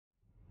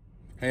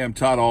Hey, I'm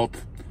Todd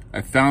Ault. I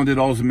founded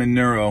Alzamend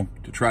Neuro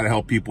to try to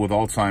help people with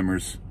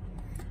Alzheimer's.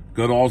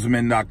 Go to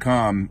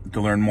alzamend.com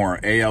to learn more.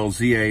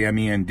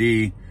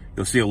 ALZAMEND.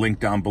 You'll see a link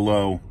down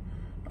below.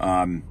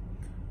 We're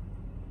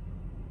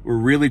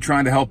really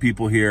trying to help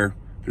people here.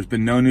 There's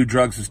been no new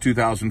drugs since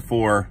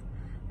 2004.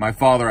 My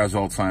father has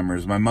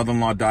Alzheimer's. My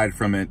mother-in-law died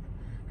from it.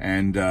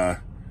 And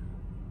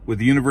with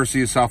the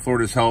University of South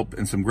Florida's help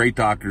and some great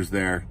doctors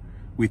there,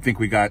 we think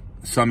we got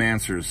some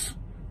answers.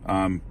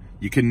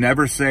 You can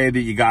never say that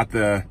you got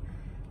the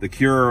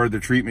cure or the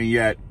treatment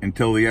yet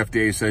until the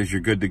FDA says you're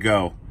good to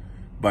go.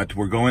 But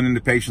we're going into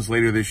patients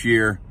later this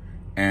year,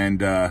 and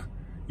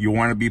you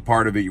want to be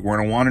part of it. You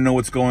want to know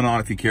what's going on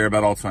if you care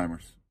about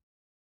Alzheimer's.